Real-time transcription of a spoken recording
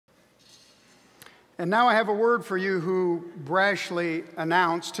And now I have a word for you who brashly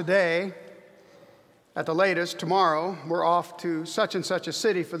announced today, at the latest, tomorrow, we're off to such and such a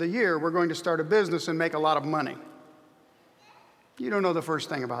city for the year. We're going to start a business and make a lot of money. You don't know the first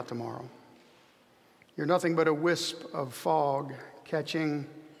thing about tomorrow. You're nothing but a wisp of fog catching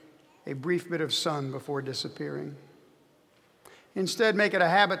a brief bit of sun before disappearing. Instead, make it a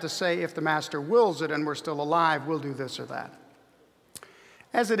habit to say, if the Master wills it and we're still alive, we'll do this or that.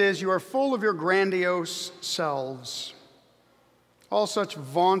 As it is, you are full of your grandiose selves. All such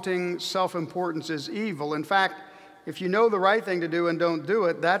vaunting self-importance is evil. In fact, if you know the right thing to do and don't do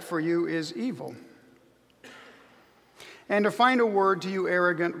it, that for you is evil. And to find a word to you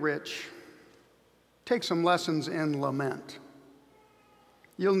arrogant rich, take some lessons in lament.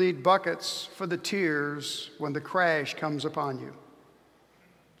 You'll need buckets for the tears when the crash comes upon you.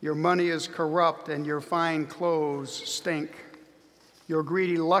 Your money is corrupt and your fine clothes stink. Your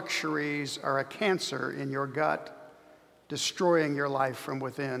greedy luxuries are a cancer in your gut, destroying your life from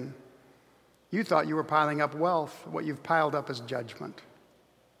within. You thought you were piling up wealth. What you've piled up is judgment.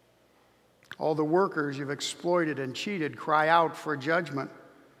 All the workers you've exploited and cheated cry out for judgment.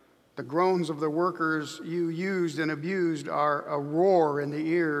 The groans of the workers you used and abused are a roar in the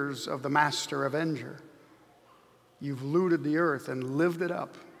ears of the Master Avenger. You've looted the earth and lived it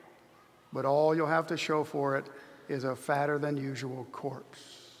up, but all you'll have to show for it is a fatter than usual corpse.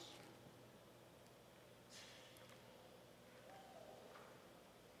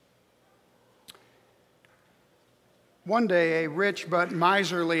 One day, a rich but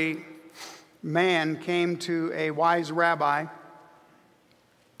miserly man came to a wise rabbi.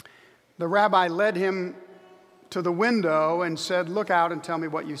 The rabbi led him to the window and said, "Look out and tell me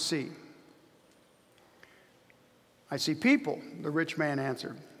what you see." "I see people," the rich man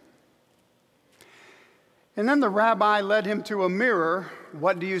answered. And then the rabbi led him to a mirror.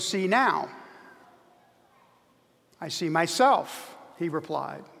 "What do you see now?" "I see myself," he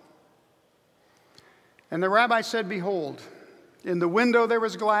replied. And the rabbi said, "Behold, in the window there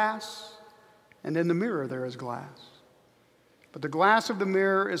is glass, and in the mirror there is glass. But the glass of the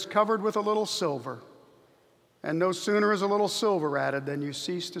mirror is covered with a little silver, and no sooner is a little silver added than you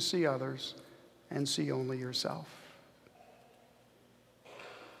cease to see others and see only yourself." I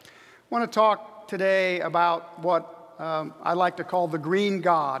want to talk today about what I like to call the green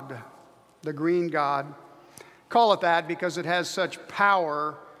God. The green God. Call it that because it has such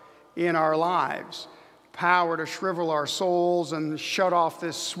power in our lives. Power to shrivel our souls and shut off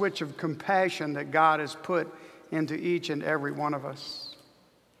this switch of compassion that God has put into each and every one of us.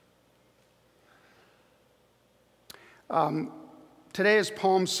 Today is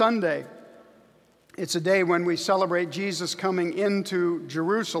Palm Sunday. It's a day when we celebrate Jesus coming into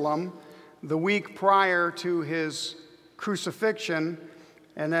Jerusalem the week prior to his crucifixion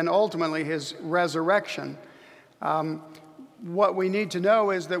and then ultimately his resurrection. What we need to know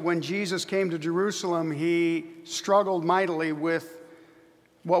is that when Jesus came to Jerusalem, he struggled mightily with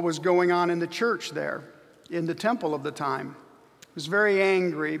what was going on in the church there, in the temple of the time. He was very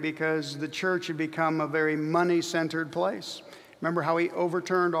angry because the church had become a very money-centered place. Remember how he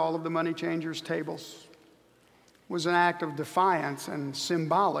overturned all of the money changers' tables? It was an act of defiance and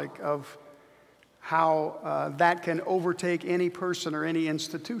symbolic of how that can overtake any person or any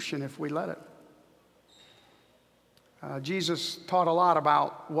institution if we let it. Jesus taught a lot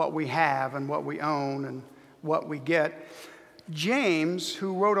about what we have and what we own and what we get. James,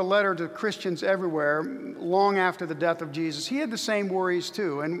 who wrote a letter to Christians everywhere long after the death of Jesus, he had the same worries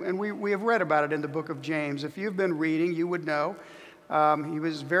too, and we have read about it in the book of James. If you've been reading, you would know. He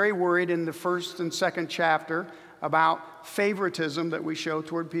was very worried in the first and second chapter about favoritism that we show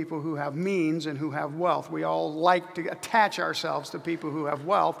toward people who have means and who have wealth. We all like to attach ourselves to people who have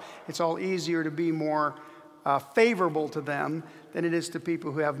wealth. It's all easier to be more favorable to them than it is to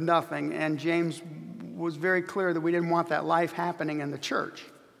people who have nothing. And James was very clear that we didn't want that life happening in the church.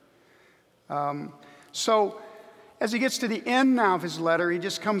 So as he gets to the end now of his letter, he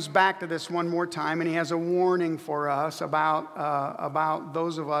just comes back to this one more time, and he has a warning for us about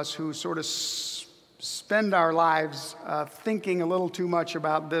those of us who sort of spend our lives thinking a little too much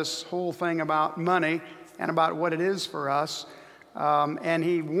about this whole thing about money and about what it is for us. And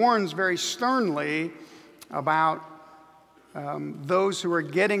he warns very sternly about those who are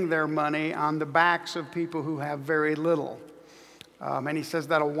getting their money on the backs of people who have very little. And he says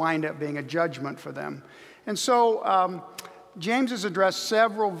that'll wind up being a judgment for them. And so James has addressed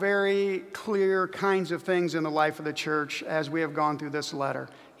several very clear kinds of things in the life of the church as we have gone through this letter.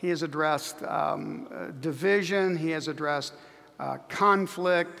 He has addressed division. He has addressed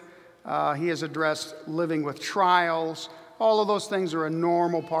conflict. He has addressed living with trials. All of those things are a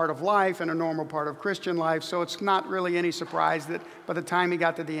normal part of life and a normal part of Christian life, so it's not really any surprise that by the time he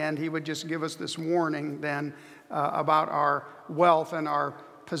got to the end, he would just give us this warning then about our wealth and our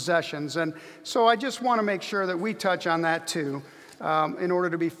possessions. And so I just want to make sure that we touch on that too, in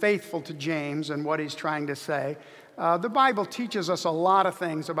order to be faithful to James and what he's trying to say. The Bible teaches us a lot of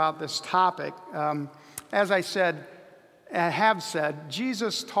things about this topic. As I have said,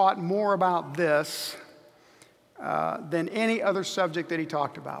 Jesus taught more about this than any other subject that he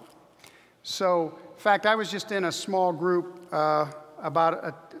talked about. So, in fact, I was just in a small group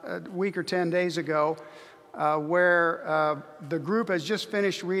about a week or 10 days ago where the group has just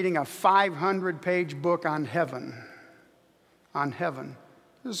finished reading a 500-page book on heaven. On heaven.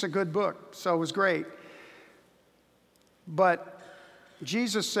 This is a good book, so it was great. But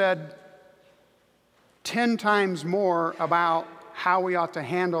Jesus said 10 times more about how we ought to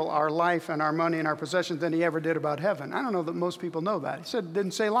handle our life and our money and our possessions than he ever did about heaven. I don't know that most people know that. He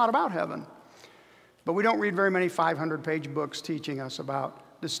didn't say a lot about heaven. But we don't read very many 500-page books teaching us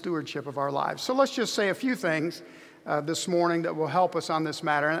about the stewardship of our lives. So let's just say a few things this morning that will help us on this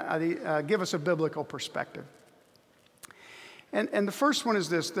matter and give us a biblical perspective. And the first one is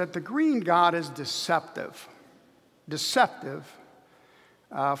this, that the green God is deceptive. Deceptive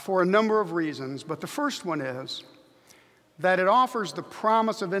for a number of reasons. But the first one is that it offers the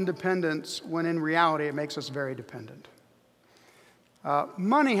promise of independence when in reality it makes us very dependent.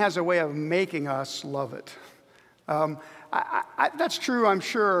 Money has a way of making us love it. That's true, I'm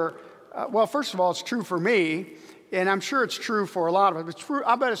sure. Well, first of all, it's true for me, and I'm sure it's true for a lot of us.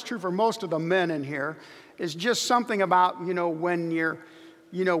 I bet it's true for most of the men in here. It's just something about, when your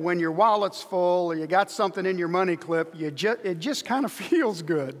wallet's full or you got something in your money clip, it just kind of feels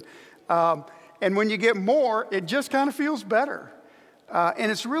good. And when you get more, it just kind of feels better.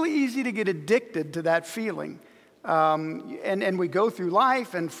 And it's really easy to get addicted to that feeling. And we go through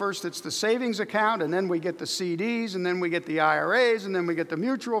life, and first it's the savings account, and then we get the CDs, and then we get the IRAs, and then we get the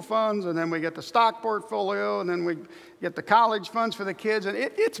mutual funds, and then we get the stock portfolio, and then we get the college funds for the kids. And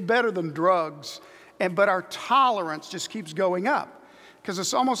it's better than drugs. But our tolerance just keeps going up, because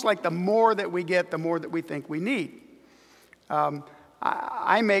it's almost like the more that we get, the more that we think we need.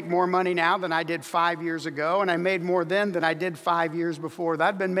 I make more money now than I did 5 years ago, and I made more then than I did 5 years before.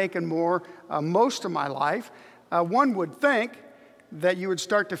 I've been making more most of my life. One would think that you would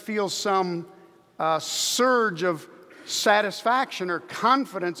start to feel some surge of satisfaction or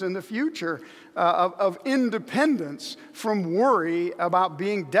confidence in the future, of independence from worry about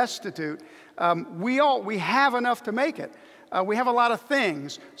being destitute. We have enough to make it. We have a lot of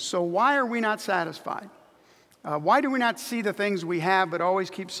things, so why are we not satisfied? Why do we not see the things we have, but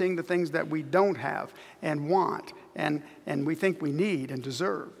always keep seeing the things that we don't have and want and we think we need and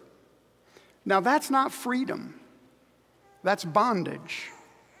deserve? Now, that's not freedom. That's bondage.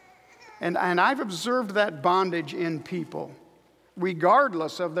 And I've observed that bondage in people,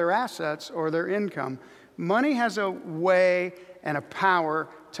 regardless of their assets or their income. Money has a way and a power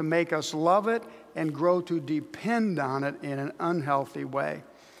to make us love it and grow to depend on it in an unhealthy way.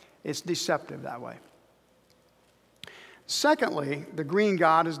 It's deceptive that way. Secondly, the green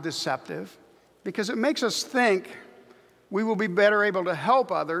God is deceptive because it makes us think we will be better able to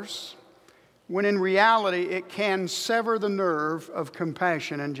help others when in reality it can sever the nerve of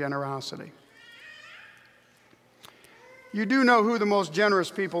compassion and generosity. You do know who the most generous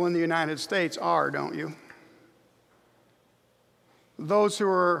people in the United States are, don't you? Those who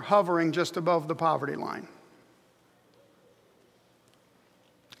are hovering just above the poverty line.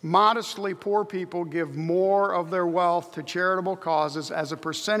 Modestly poor people give more of their wealth to charitable causes as a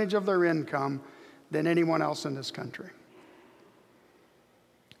percentage of their income than anyone else in this country.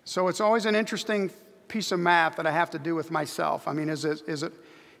 So it's always an interesting piece of math that I have to do with myself. I mean, is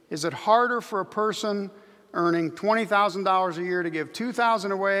it harder for a person earning $20,000 a year to give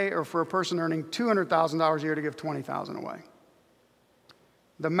 $2,000 away, or for a person earning $200,000 a year to give $20,000 away?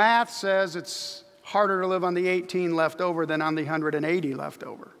 The math says it's harder to live on the 18 left over than on the 180 left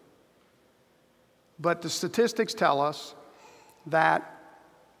over. But the statistics tell us that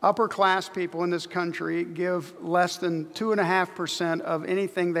upper class people in this country give less than 2.5% of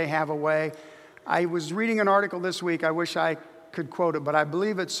anything they have away. I was reading an article this week, I wish I could quote it, but I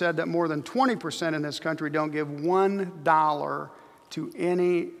believe it said that more than 20% in this country don't give $1 to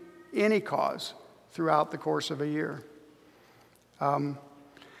any cause throughout the course of a year.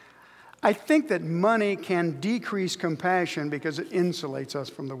 I think that money can decrease compassion because it insulates us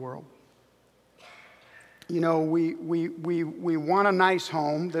from the world. We want a nice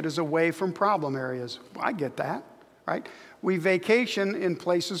home that is away from problem areas. I get that, right? We vacation in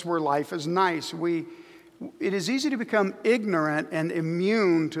places where life is nice. We It is easy to become ignorant and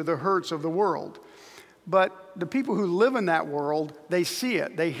immune to the hurts of the world. But the people who live in that world, they see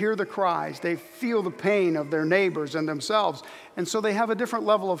it. They hear the cries. They feel the pain of their neighbors and themselves. And so they have a different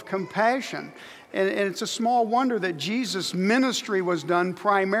level of compassion. And it's a small wonder that Jesus' ministry was done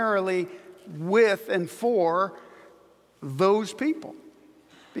primarily with and for those people.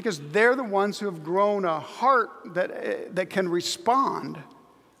 Because they're the ones who have grown a heart that can respond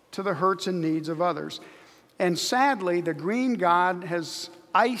to the hurts and needs of others. And sadly, the green God has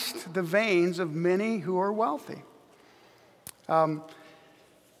iced the veins of many who are wealthy.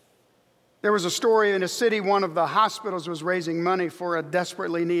 There was a story in a city, one of the hospitals was raising money for a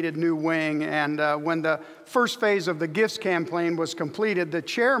desperately needed new wing. And when the first phase of the gifts campaign was completed, the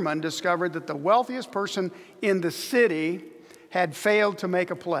chairman discovered that the wealthiest person in the city had failed to make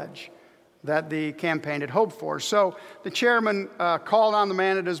a pledge that the campaign had hoped for. So the chairman called on the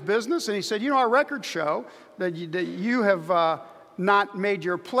man at his business and he said, our records show that you have not made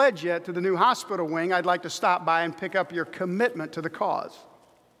your pledge yet to the new hospital wing. I'd like to stop by and pick up your commitment to the cause.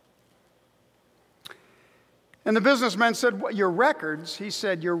 And the businessman said, "What, your records?" He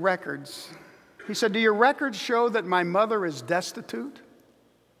said, "Your records." He said, "Do your records show that my mother is destitute?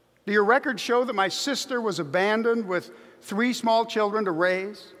 Do your records show that my sister was abandoned with 3 small children to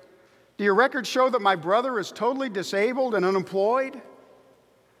raise? Do your records show that my brother is totally disabled and unemployed?"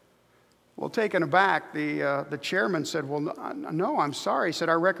 Well, taken aback, the chairman said, "Well, no, I'm sorry." He said,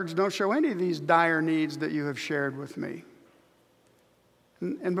 "Our records don't show any of these dire needs that you have shared with me."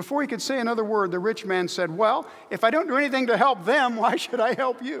 And before he could say another word, the rich man said, "Well, if I don't do anything to help them, why should I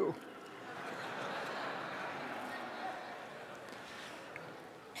help you?"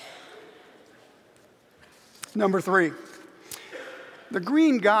 Number 3, the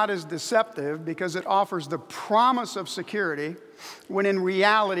green God is deceptive because it offers the promise of security when in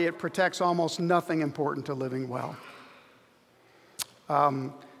reality it protects almost nothing important to living well.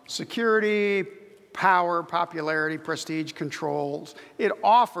 Security, power, popularity, prestige, controls. It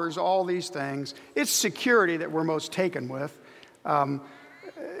offers all these things. It's security that we're most taken with.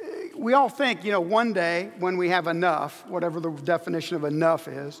 We all think, one day when we have enough, whatever the definition of enough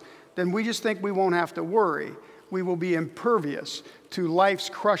is, then we just think we won't have to worry. We will be impervious to life's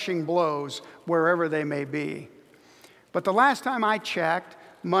crushing blows wherever they may be. But the last time I checked,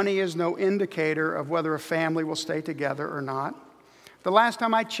 money is no indicator of whether a family will stay together or not. The last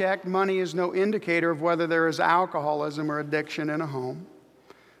time I checked, money is no indicator of whether there is alcoholism or addiction in a home.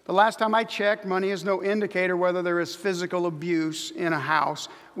 The last time I checked, money is no indicator whether there is physical abuse in a house.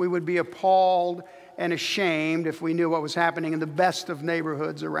 We would be appalled and ashamed if we knew what was happening in the best of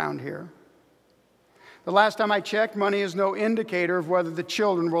neighborhoods around here. The last time I checked, money is no indicator of whether the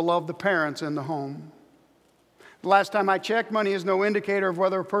children will love the parents in the home. The last time I checked, money is no indicator of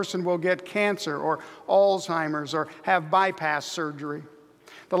whether a person will get cancer or Alzheimer's or have bypass surgery.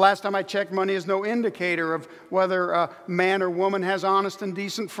 The last time I checked, money is no indicator of whether a man or woman has honest and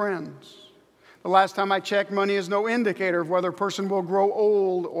decent friends. The last time I checked, money is no indicator of whether a person will grow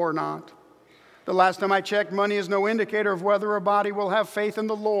old or not. The last time I checked, money is no indicator of whether a body will have faith in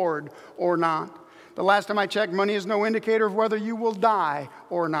the Lord or not. The last time I checked, money is no indicator of whether you will die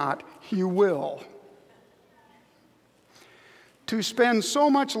or not. You will. To spend so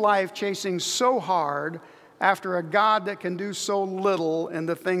much life chasing so hard after a God that can do so little in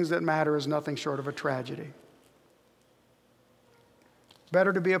the things that matter is nothing short of a tragedy.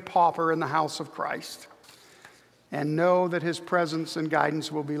 Better to be a pauper in the house of Christ and know that His presence and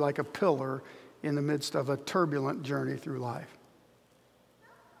guidance will be like a pillar in the midst of a turbulent journey through life.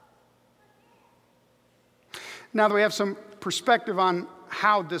 Now that we have some perspective on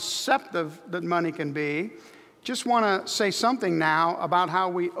how deceptive that money can be, just want to say something now about how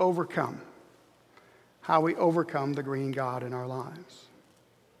we overcome the green God in our lives.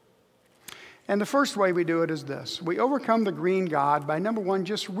 And the first way we do it is this. We overcome the green God by, number 1,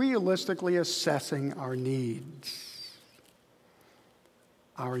 just realistically assessing our needs.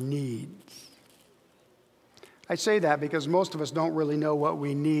 Our needs. I say that because most of us don't really know what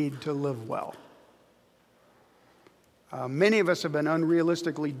we need to live well. Many of us have been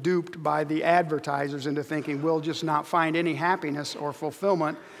unrealistically duped by the advertisers into thinking we'll just not find any happiness or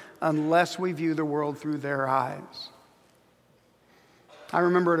fulfillment unless we view the world through their eyes. I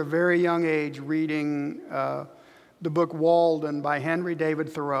remember at a very young age reading the book Walden by Henry David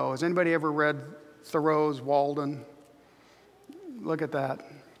Thoreau. Has anybody ever read Thoreau's Walden? Look at that.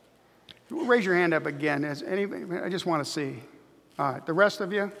 Raise your hand up again. I just want to see. All right, the rest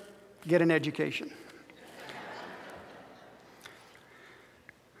of you, get an education.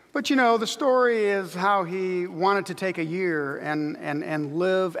 But you know, the story is how he wanted to take a year and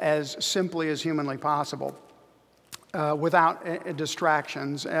live as simply as humanly possible without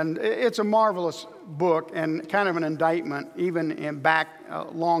distractions. And it's a marvelous book and kind of an indictment, even back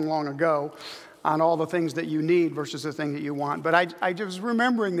long ago, on all the things that you need versus the thing that you want. But I was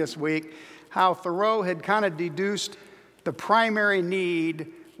remembering this week how Thoreau had kind of deduced the primary need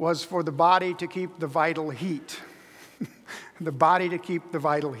was for the body to keep the vital heat. The body to keep the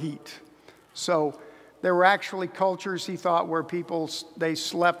vital heat. So there were actually cultures, he thought, where people, they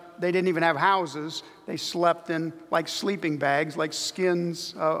didn't even have houses. They slept in like sleeping bags, like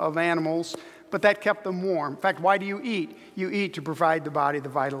skins of animals, but that kept them warm. In fact, why do you eat? You eat to provide the body the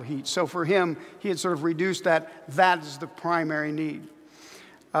vital heat. So for him, he had sort of reduced that is the primary need.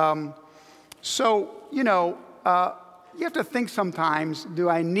 You have to think sometimes, do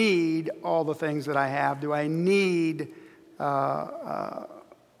I need all the things that I have? Do I need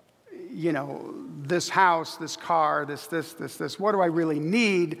this house, this car, this. What do I really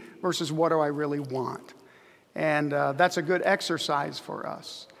need versus what do I really want? And that's a good exercise for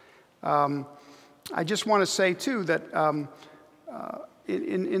us. I just want to say, too, that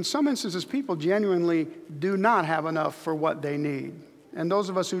in some instances, people genuinely do not have enough for what they need. And those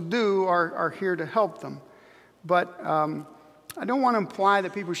of us who do are here to help them. But I don't want to imply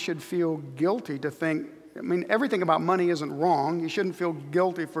that people should feel guilty to think, I mean, everything about money isn't wrong. You shouldn't feel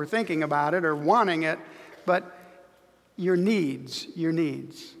guilty for thinking about it or wanting it, but your needs,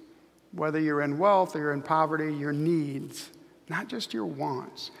 whether you're in wealth or you're in poverty, your needs, not just your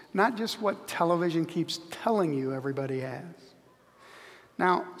wants, not just what television keeps telling you everybody has.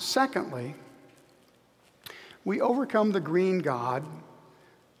 Now, secondly, we overcome the green God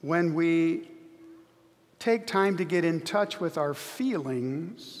when we take time to get in touch with our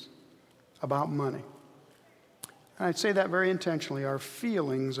feelings about money. And I'd say that very intentionally, our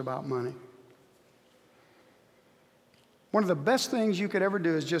feelings about money. One of the best things you could ever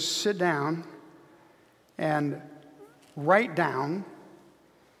do is just sit down and write down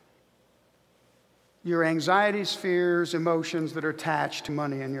your anxieties, fears, emotions that are attached to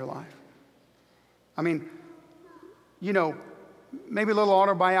money in your life. I mean, maybe a little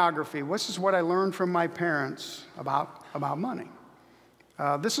autobiography. This is what I learned from my parents about money.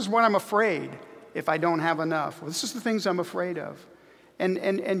 This is what I'm afraid if I don't have enough. Well, this is the things I'm afraid of.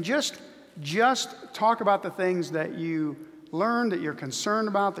 And just talk about the things that you learned, that you're concerned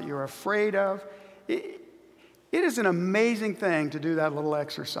about, that you're afraid of. It is an amazing thing to do that little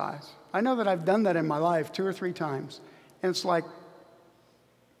exercise. I know that I've done that in my life 2 or 3 times. And it's like,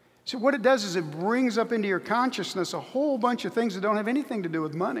 so what it does is it brings up into your consciousness a whole bunch of things that don't have anything to do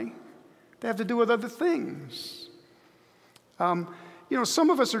with money. They have to do with other things. Some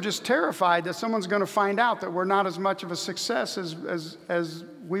of us are just terrified that someone's going to find out that we're not as much of a success as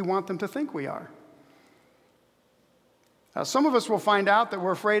we want them to think we are. Some of us will find out that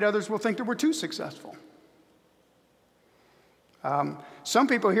we're afraid others will think that we're too successful. Some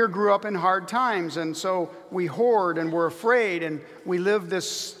people here grew up in hard times, and so we hoard and we're afraid and we live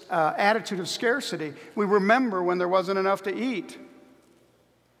this attitude of scarcity. We remember when there wasn't enough to eat.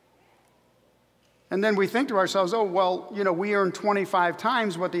 And then we think to ourselves, we earn 25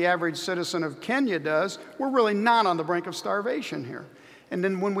 times what the average citizen of Kenya does. We're really not on the brink of starvation here. And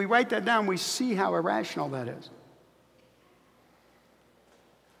then when we write that down, we see how irrational that is.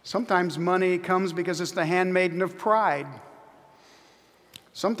 Sometimes money comes because it's the handmaiden of pride.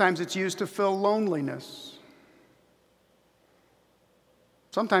 Sometimes it's used to fill loneliness.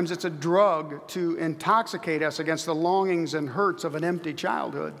 Sometimes it's a drug to intoxicate us against the longings and hurts of an empty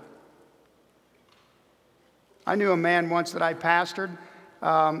childhood. I knew a man once that I pastored.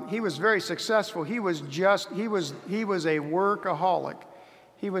 He was very successful. He was a workaholic.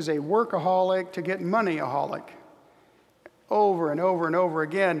 He was a workaholic to get moneyaholic. Over and over and over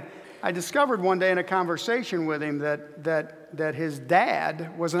again. I discovered one day in a conversation with him that his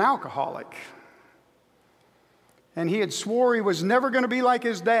dad was an alcoholic. And he had swore he was never going to be like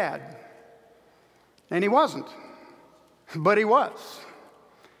his dad. And he wasn't. But he was.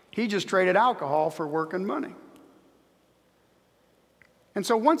 He just traded alcohol for work and money. And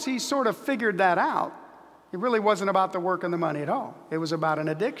so once he sort of figured that out, it really wasn't about the work and the money at all. It was about an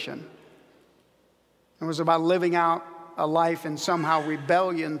addiction. It was about living out a life in somehow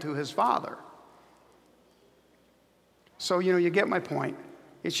rebellion to his father. So, you get my point.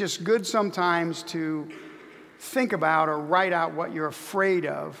 It's just good sometimes to think about or write out what you're afraid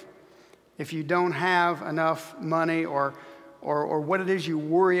of if you don't have enough money or what it is you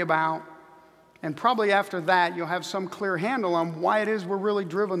worry about. And probably after that, you'll have some clear handle on why it is we're really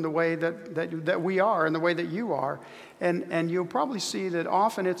driven the way that we are and the way that you are. And you'll probably see that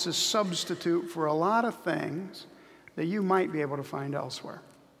often it's a substitute for a lot of things that you might be able to find elsewhere.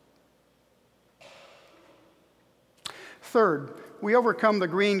 Third, we overcome the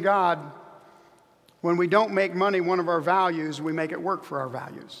green God when we don't make money one of our values, we make it work for our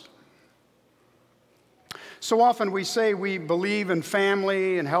values. So often we say we believe in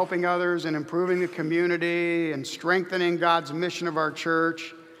family and helping others and improving the community and strengthening God's mission of our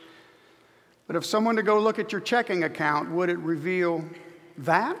church. But if someone to go look at your checking account, would it reveal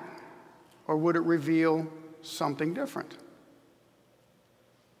that, or would it reveal something different?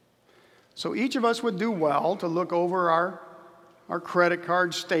 So each of us would do well to look over our credit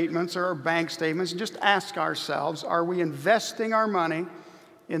card statements or our bank statements and just ask ourselves, are we investing our money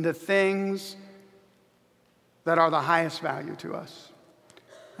in the things that are the highest value to us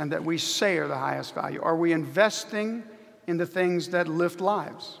and that we say are the highest value? Are we investing in the things that lift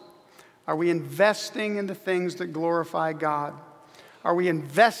lives? Are we investing in the things that glorify God? Are we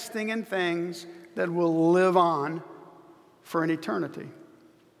investing in things that will live on for an eternity?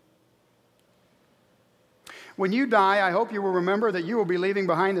 When you die, I hope you will remember that you will be leaving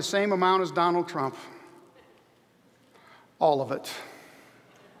behind the same amount as Donald Trump. All of it.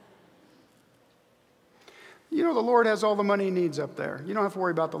 You know, the Lord has all the money he needs up there. You don't have to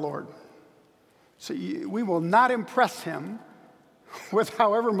worry about the Lord. So we will not impress him with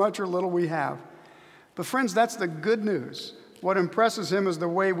however much or little we have. But friends, that's the good news. What impresses him is the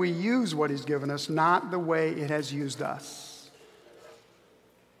way we use what he's given us, not the way it has used us.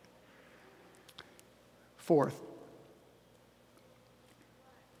 Fourth,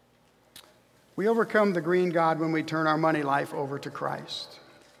 we overcome the green God when we turn our money life over to Christ.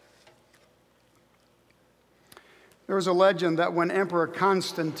 There was a legend that when Emperor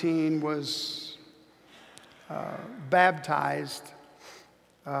Constantine was baptized,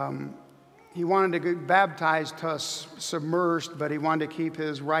 he wanted to get baptized submerged, but he wanted to keep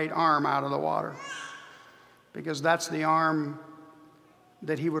his right arm out of the water because that's the arm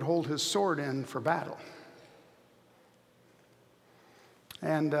that he would hold his sword in for battle.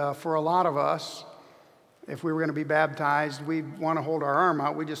 And for a lot of us, if we were going to be baptized, we want to hold our arm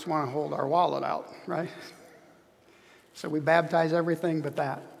out. We just want to hold our wallet out, right? So we baptize everything but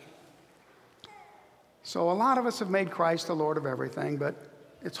that. So a lot of us have made Christ the Lord of everything, but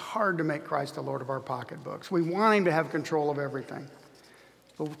it's hard to make Christ the Lord of our pocketbooks. We want him to have control of everything.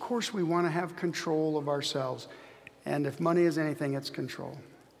 But of course we want to have control of ourselves. And if money is anything, it's control.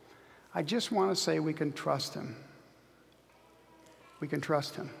 I just want to say we can trust him. We can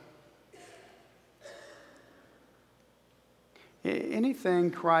trust him.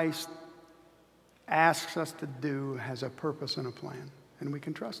 Anything Christ asks us to do has a purpose and a plan, and we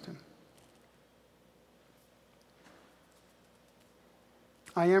can trust him.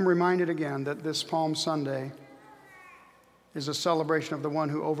 I am reminded again that this Palm Sunday is a celebration of the one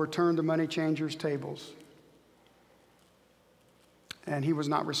who overturned the money changers' tables, and he was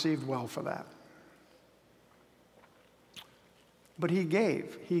not received well for that. But he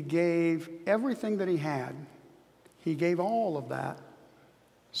gave everything that he had. He gave all of that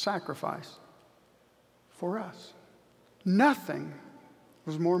sacrifice for us. Nothing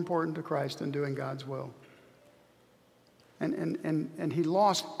was more important to Christ than doing God's will. And he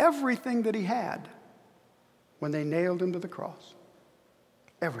lost everything that he had when they nailed him to the cross.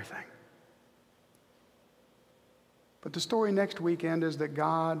 Everything. But the story next weekend is that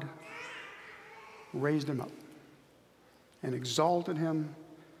God raised him up and exalted him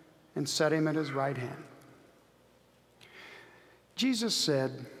and set him at his right hand. Jesus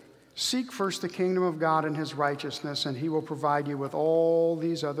said, "Seek first the kingdom of God and his righteousness, and he will provide you with all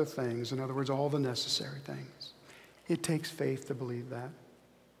these other things." In other words, all the necessary things. It takes faith to believe that.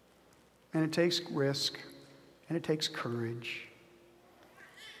 And it takes risk, and it takes courage.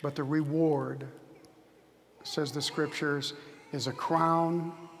 But the reward, says the scriptures, is a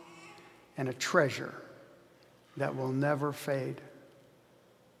crown and a treasure that will never fade,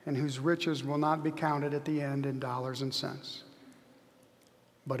 and whose riches will not be counted at the end in dollars and cents,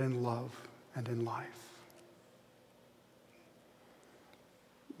 but in love and in life.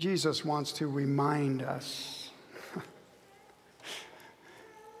 Jesus wants to remind us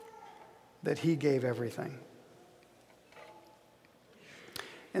that he gave everything.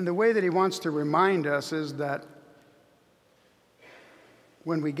 And the way that he wants to remind us is that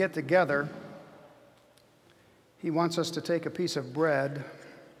when we get together, he wants us to take a piece of bread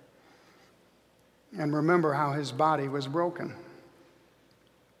and remember how his body was broken.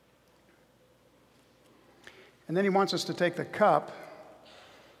 And then he wants us to take the cup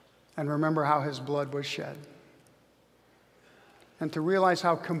and remember how his blood was shed, and to realize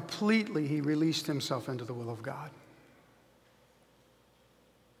how completely he released himself into the will of God.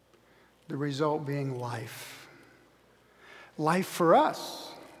 The result being life. Life for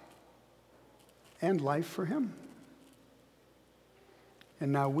us and life for him.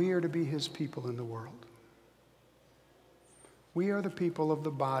 And now we are to be his people in the world. We are the people of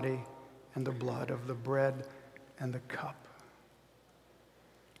the body and the blood, of the bread and the cup.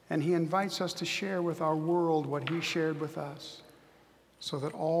 And he invites us to share with our world what he shared with us, so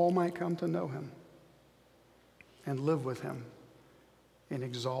that all might come to know him and live with him in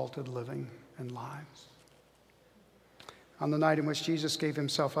exalted living and lives. On the night in which Jesus gave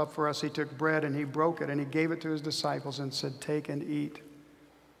himself up for us, he took bread and he broke it and he gave it to his disciples and said, "Take and eat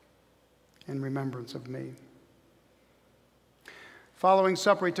in remembrance of me." Following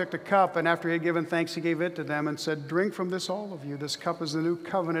supper, he took the cup, and after he had given thanks, he gave it to them and said, "Drink from this, all of you. This cup is the new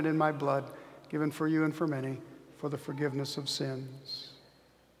covenant in my blood, given for you and for many, for the forgiveness of sins.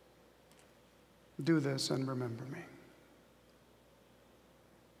 Do this and remember me."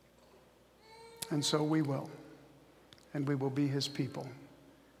 And so we will, and we will be his people,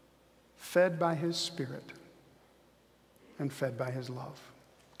 fed by his Spirit and fed by his love.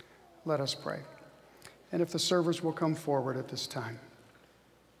 Let us pray. And if the servers will come forward at this time.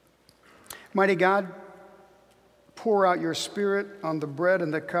 Mighty God, pour out your Spirit on the bread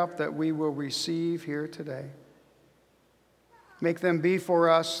and the cup that we will receive here today. Make them be for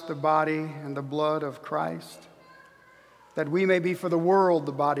us the body and the blood of Christ, that we may be for the world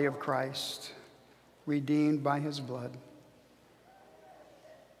the body of Christ, redeemed by his blood.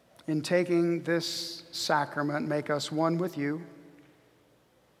 In taking this sacrament, make us one with you,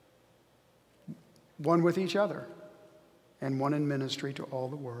 one with each other, and one in ministry to all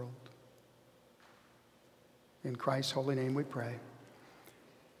the world. In Christ's holy name we pray.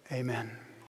 Amen.